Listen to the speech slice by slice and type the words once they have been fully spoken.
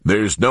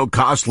There's no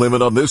cost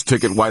limit on this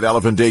ticket White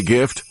Elephant Day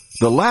gift.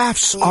 The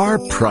laughs are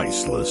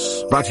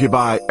priceless. Brought to you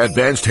by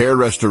Advanced Hair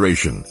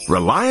Restoration,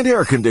 Reliant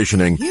Air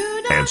Conditioning,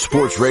 and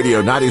Sports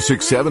Radio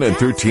 96.7 and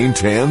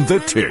 1310 The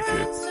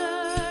Ticket.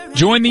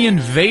 Join the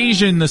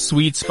invasion, the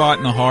sweet spot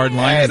in the hard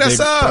line, Hey, as that's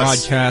they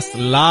us. broadcast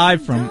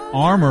live from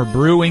Armor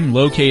Brewing,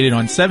 located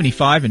on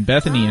 75 in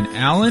Bethany and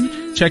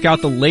Allen. Check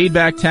out the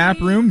laid-back tap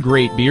room,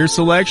 great beer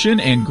selection,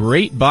 and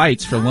great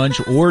bites for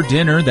lunch or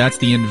dinner. That's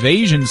the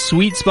invasion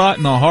sweet spot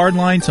in the hard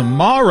line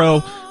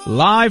tomorrow,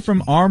 live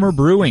from Armor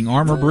Brewing.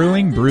 Armor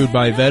Brewing, brewed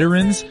by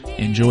veterans,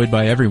 enjoyed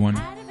by everyone.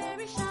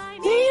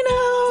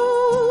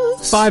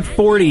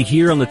 5:40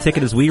 here on The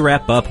Ticket as we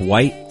wrap up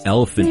White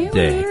Elephant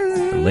Day,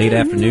 the late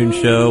afternoon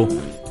show.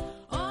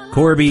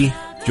 Corby,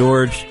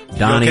 George,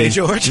 Donnie. You okay,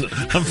 George?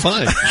 I'm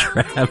fine.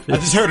 Travis, I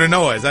just heard a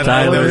noise. I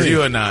don't know if it was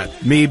you or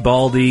not. me,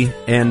 Baldy,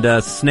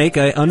 and Snake.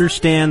 I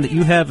understand that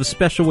you have a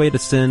special way to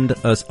send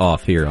us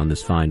off here on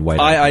this fine White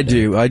Elephant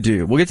Day. I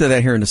do. We'll get to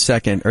that here in a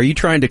second. Are you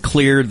trying to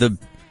clear the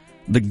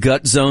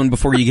gut zone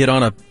before you get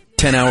on a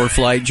 10-hour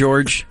flight,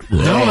 George?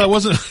 No, that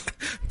wasn't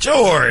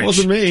George.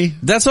 wasn't me.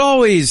 That's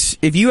always,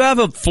 if you have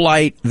a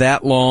flight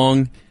that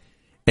long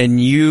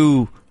and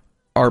you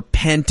are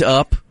pent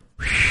up.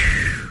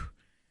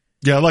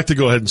 Yeah, I'd like to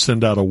go ahead and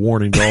send out a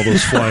warning to all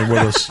those flying with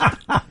us.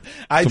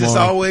 I just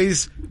tomorrow.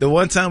 always, the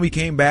one time we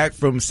came back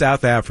from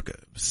South Africa,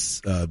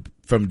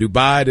 from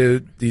Dubai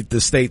to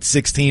the States,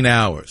 16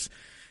 hours.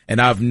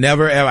 And I've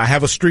never ever, I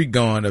have a streak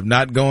going of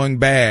not going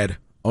bad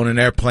on an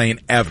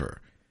airplane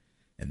ever.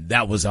 And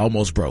that was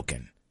almost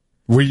broken.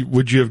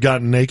 Would you have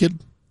gotten naked?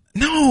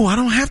 No, I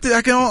don't have to.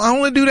 I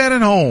only do that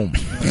at home.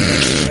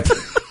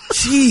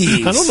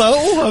 Jeez. I don't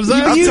know.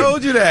 I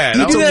told you that.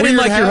 You do that in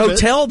like your habit.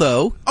 hotel,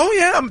 though. Oh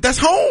yeah, that's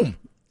home.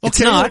 It's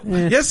not.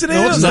 Yes, it is.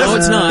 No, it's not. No,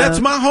 it's not. That's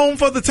my home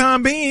for the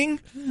time being.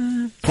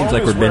 Seems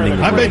like we're bending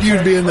the I bet rules.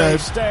 you'd be in that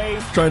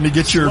trying to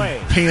get your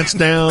pants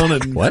down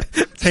and What?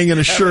 hanging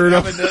a shirt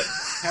up.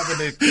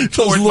 Having to Those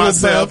port little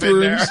myself in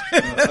there.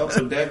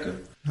 bathrooms.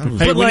 Hey, But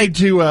we like-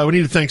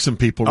 need to thank some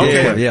people. real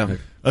Okay. quick. Yeah.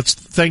 Let's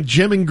thank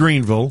Jim in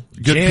Greenville.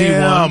 Good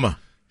Jim. P1.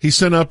 He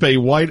sent up a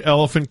white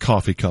elephant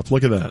coffee cup.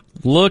 Look at that.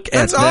 Look at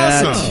That's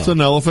that. awesome. It's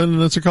an elephant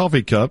and it's a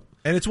coffee cup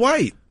And it's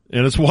white.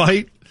 and it's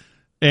white.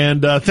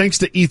 And thanks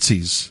to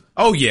Eatsy's.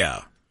 Oh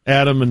yeah.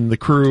 Adam and the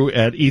crew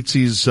at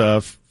Eatsy's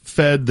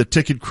fed the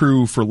ticket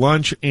crew for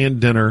lunch and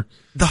dinner.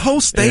 The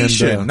whole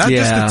station, And, not yeah.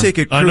 just the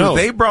ticket I crew. know.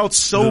 They brought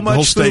so The much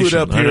whole food station,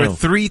 up I here know.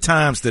 3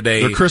 times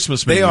today. Their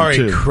Christmas They menu, are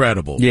too.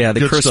 incredible. Yeah,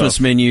 the Good Christmas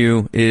stuff.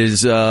 menu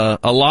is a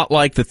lot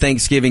like the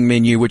Thanksgiving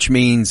menu, which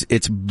means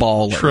it's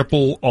baller.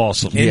 Triple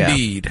awesome.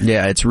 Indeed.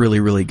 Yeah, it's really,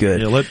 really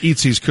good. Yeah, let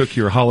Eatsy's cook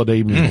your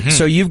holiday meal.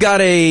 So you've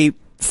got a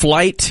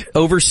flight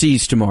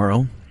overseas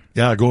tomorrow,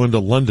 Yeah, going to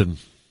London.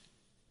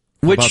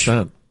 How which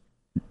about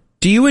that?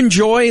 do you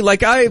enjoy?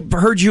 Like, I've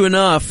heard you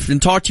enough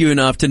and talked to you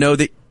enough to know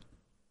that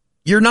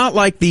you're not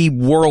like the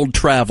world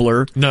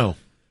traveler. No,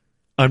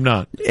 I'm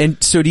not.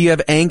 And so do you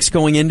have angst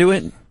going into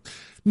it?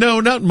 No,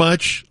 not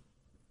much.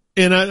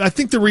 And I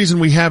think the reason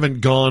we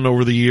haven't gone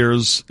over the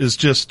years is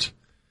just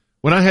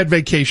when I had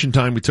vacation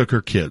time, we took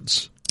our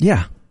kids.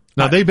 Yeah.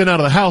 Now, they've been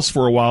out of the house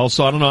for a while,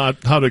 so I don't know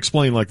how to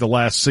explain like the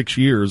last 6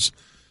 years.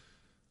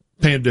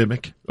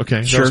 Pandemic.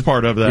 Okay. Sure. That was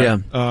part of that. Yeah.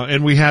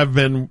 And we have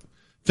been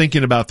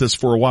thinking about this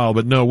for a while,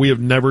 but no, we have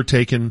never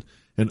taken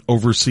an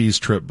overseas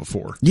trip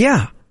before.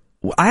 Yeah.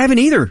 I haven't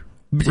either.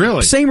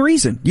 Really? Same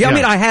reason. Yeah, I Yeah.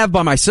 mean, I have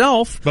by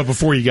myself. But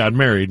before you got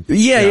married.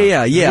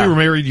 Yeah. We were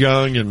married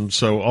young, and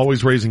so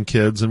always raising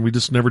kids, and we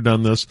just never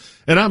done this.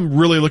 And I'm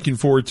really looking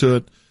forward to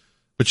it,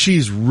 but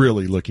she's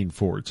really looking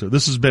forward to it.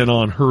 This has been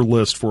on her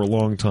list for a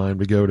long time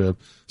to go to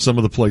some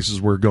of the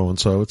places we're going,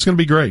 so it's going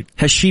to be great.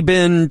 Has she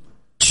been,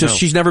 No.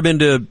 she's never been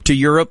to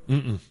Europe?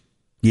 Mm-mm.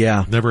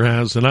 Yeah. Never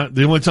has. And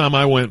the only time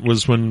I went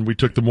was when we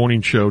took the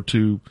morning show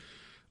to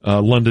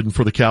London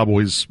for the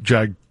Cowboys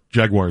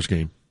Jaguars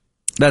game.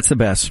 That's the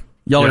best.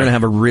 Y'all are Yeah. going to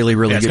have a really,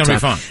 really Yeah, it's good gonna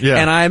time. be fun. Yeah.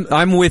 And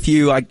I'm with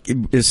you.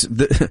 As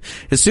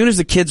soon as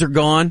the kids are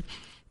gone,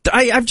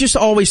 I've just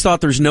always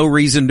thought there's no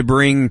reason to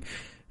bring,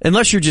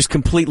 unless you're just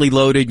completely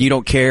loaded and you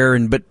don't care,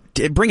 but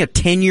bring a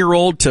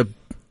 10-year-old to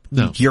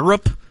No.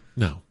 Europe.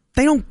 No.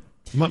 They don't.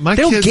 My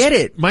They don't kids, get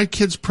it. My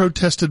kids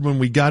protested when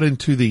we got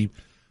into the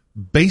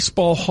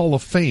Baseball Hall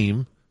of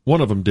Fame.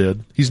 One of them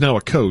did. He's now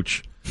a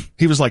coach.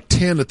 He was like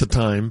 10 at the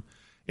time,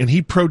 and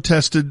he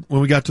protested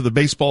when we got to the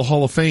Baseball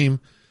Hall of Fame,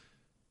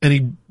 and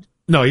he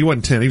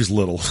wasn't 10. He was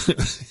little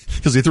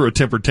because he threw a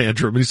temper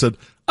tantrum, and he said,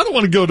 I don't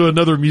want to go to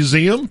another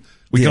museum.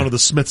 We go to the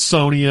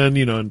Smithsonian,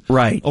 and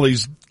Right. all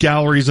these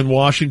galleries in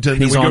Washington.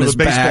 He's and we on go to his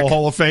the Baseball back.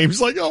 Hall of Fame. He's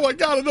like, oh my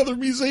God, another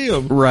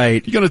museum.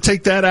 Right. You going to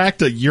take that act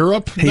to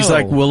Europe? He's No.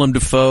 like Willem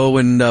Dafoe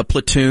in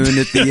Platoon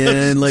at the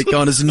end, like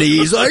on his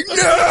knees, like,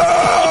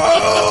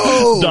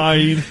 no!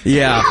 dying.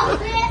 Yeah.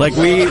 Like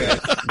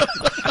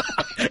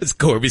It's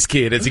Corby's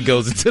kid as he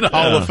goes into the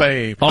Hall of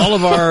Fame. all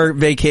of our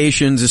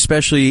vacations,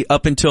 especially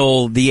up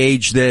until the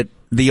age that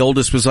the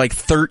oldest was like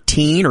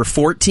 13 or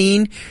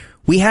 14,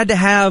 we had to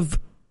have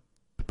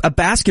a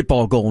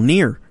basketball goal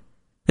near.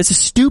 It's the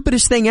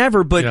stupidest thing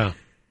ever, but Yeah.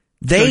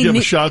 They give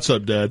the shots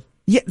up, Dad.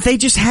 Yeah, they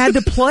just had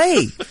to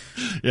play.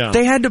 Yeah.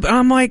 They had to,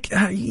 I'm like,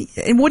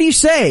 and what do you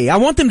say? I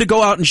want them to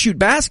go out and shoot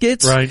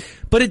baskets. Right.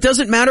 But it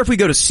doesn't matter if we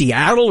go to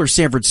Seattle or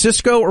San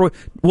Francisco or,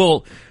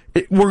 well,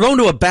 we're going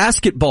to a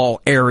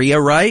basketball area,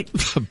 right?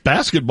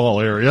 Basketball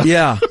area?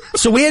 Yeah.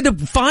 So we had to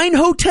find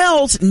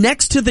hotels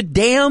next to the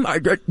damn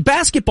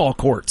basketball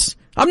courts.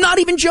 I'm not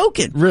even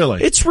joking.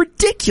 Really? It's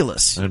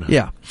ridiculous. I know.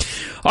 Yeah.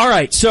 All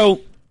right.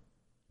 So,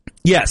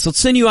 yes, let's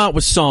send you out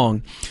with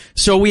song.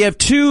 So we have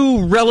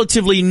two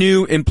relatively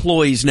new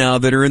employees now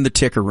that are in the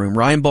ticker room.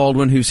 Ryan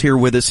Baldwin, who's here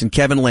with us, and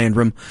Kevin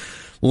Landrum.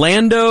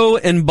 Lando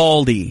and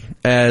Baldy,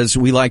 as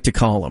we like to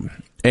call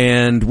them.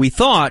 And we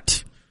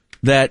thought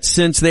that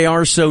since they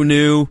are so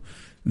new,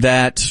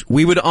 that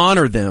we would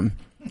honor them.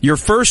 Your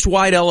first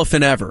white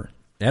elephant ever.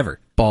 Ever.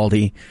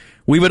 Baldy.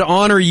 We would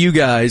honor you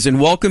guys and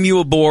welcome you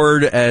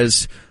aboard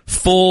as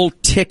full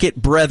ticket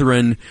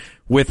brethren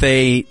with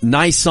a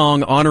nice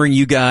song honoring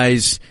you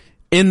guys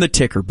in the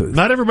ticker booth.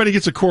 Not everybody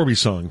gets a Corby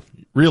song.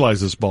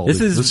 Realize this, Baldy.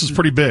 This is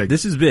pretty big.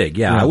 This is big,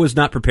 yeah. I was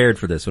not prepared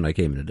for this when I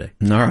came in today.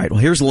 All right. Well,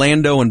 here's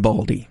Lando and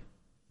Baldy.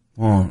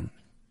 1,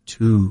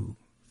 2,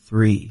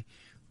 3.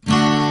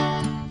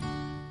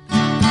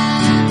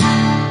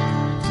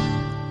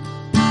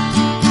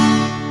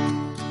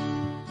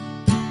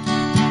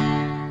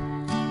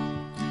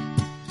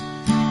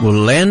 Well,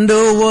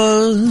 Lando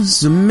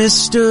was a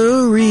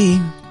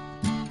mystery.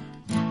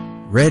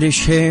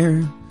 Reddish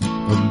hair,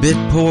 a bit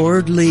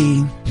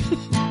portly.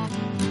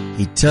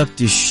 He tucked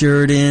his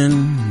shirt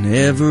in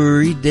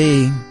every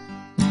day.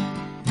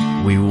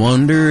 We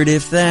wondered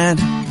if that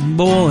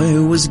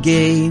boy was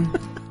gay.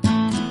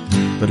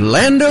 But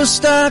Lando's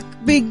stock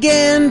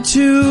began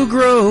to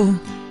grow,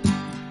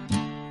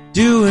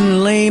 doing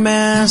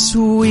lame-ass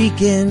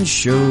weekend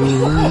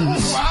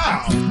shows.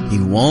 Wow. He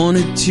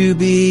wanted to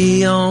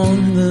be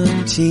on the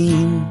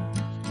team,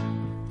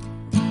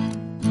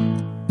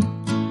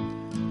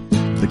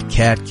 but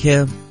Cat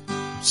kept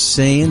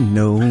saying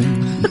no.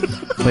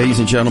 Ladies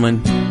and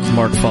gentlemen,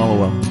 Mark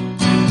Followell.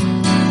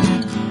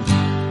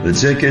 The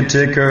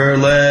ticker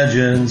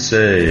legends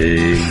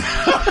say,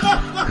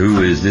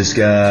 who is this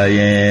guy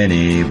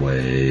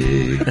anyway?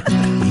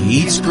 He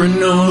eats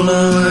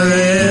granola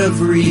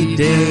every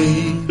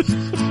day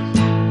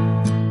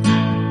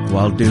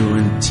while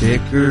doing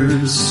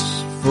tickers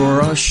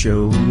for our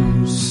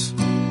shows.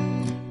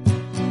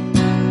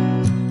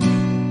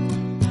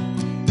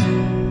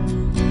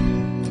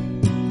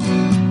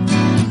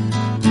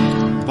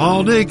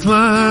 Baldy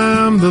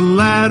climbed the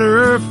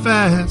ladder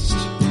fast,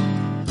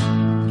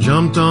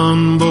 jumped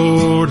on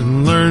board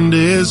and learned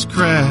his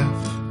craft.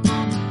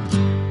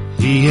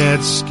 He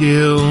had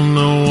skill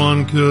no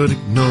one could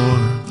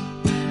ignore,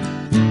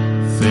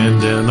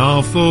 fending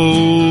off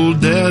old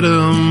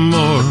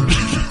Dedamore.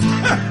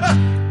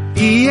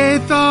 EA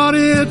thought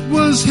it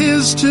was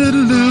his to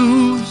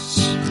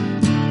lose,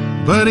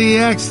 but he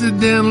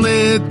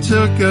accidentally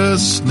took a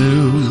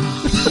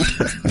snooze.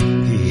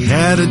 He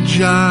had a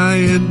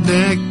giant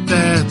neck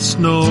that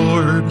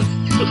snored,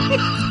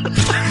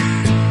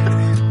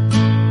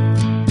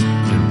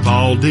 and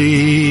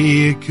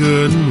Baldy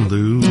couldn't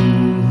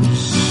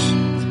lose.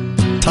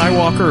 Ty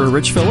Walker or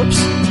Rich Phillips?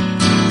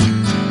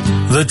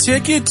 The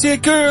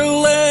ticker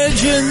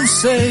legends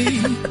say,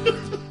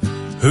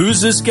 who's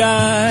this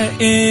guy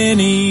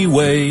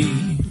anyway?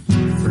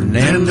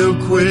 Fernando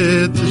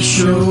quit the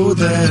show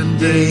that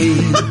day,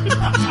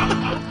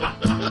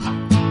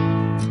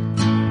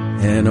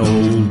 and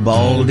old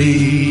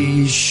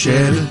Baldy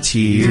shed a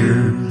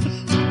tear.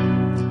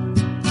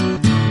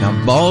 Now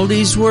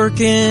Baldy's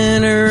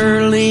working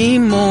early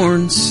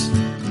morns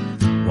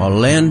while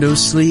Lando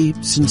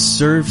sleeps and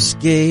surfs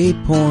gay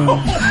porn.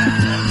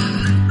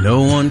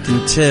 No one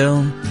can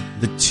tell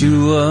the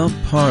two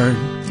apart,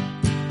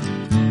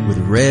 with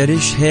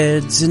reddish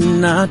heads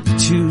and not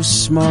too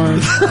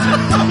smart.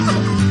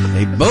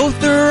 They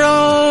both are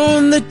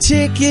on the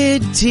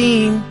ticket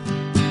team,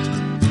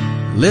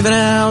 living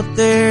out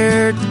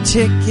their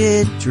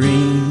ticket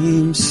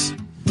dreams.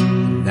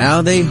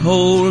 Now they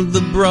hold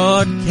the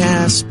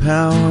broadcast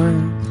power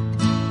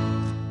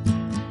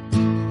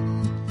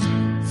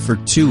for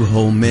 2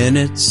 whole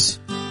minutes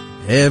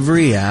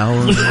every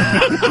hour.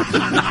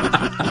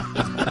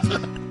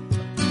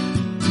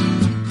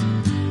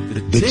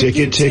 The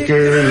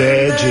ticker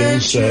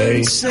legends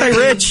say, Hey,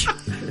 Rich.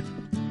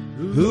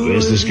 who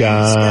is this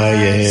guy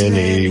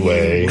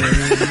anyway?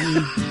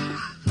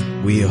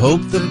 We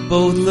hope that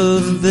both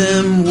of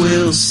them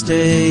will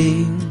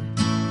stay,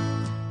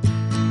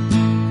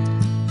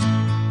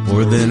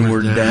 or then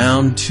we're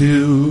down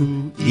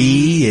to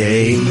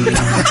EA.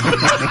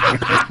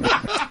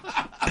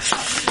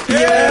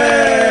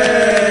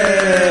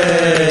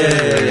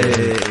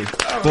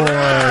 Boy,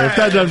 if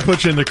that doesn't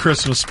put you in the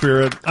Christmas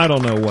spirit, I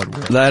don't know what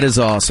will. That is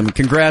awesome.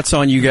 Congrats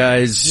on you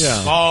guys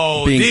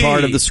being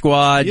part of the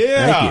squad.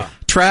 Yeah. Thank you.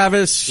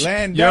 Travis.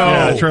 Lando.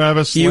 Yeah,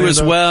 Travis. You Lando.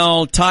 as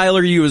well.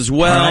 Tyler, you as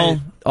well.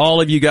 Right.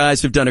 all of you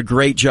guys have done a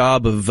great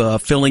job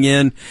of filling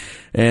in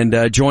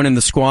and joining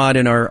the squad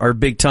in our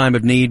big time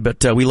of need.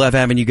 But we love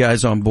having you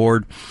guys on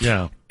board.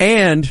 Yeah.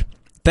 And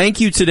thank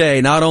you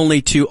today, not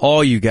only to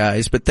all you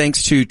guys, but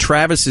thanks to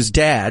Travis's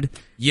dad.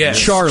 Yes,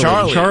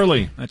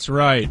 Charlie. That's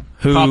right.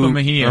 Who- Papa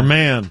Mejia. Our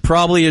man.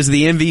 Probably is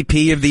the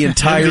MVP of the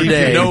entire MVP,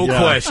 day. No Yeah.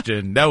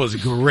 question. That was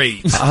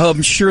great.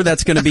 I'm sure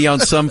that's going to be on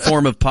some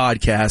form of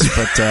podcast,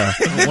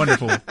 but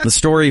Wonderful. the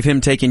story of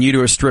him taking you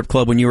to a strip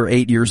club when you were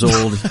 8 years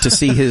old to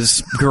see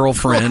his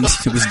girlfriend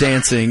who was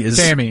dancing is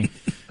Tammy.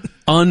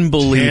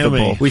 unbelievable.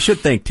 Tammy. We should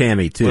thank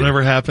Tammy, too.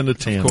 Whatever happened to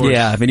Tammy?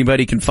 Yeah, if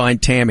anybody can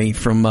find Tammy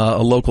from a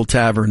local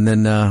tavern,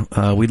 then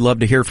we'd love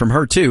to hear from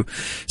her too.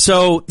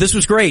 So this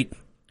was great.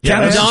 Yeah,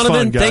 Captain this was Donovan,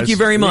 fun, guys. thank you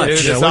very much. It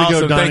is Yeah, way to go,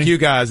 awesome. Donnie. Thank you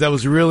guys. That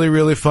was really,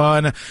 really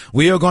fun.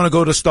 We are going to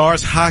go to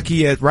Stars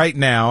Hockey right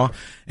now.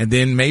 And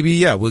then maybe,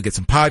 we'll get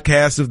some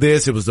podcasts of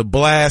this. It was a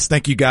blast.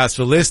 Thank you guys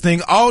for listening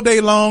all day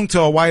long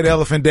to a White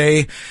Elephant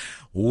Day.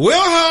 We'll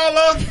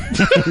holla.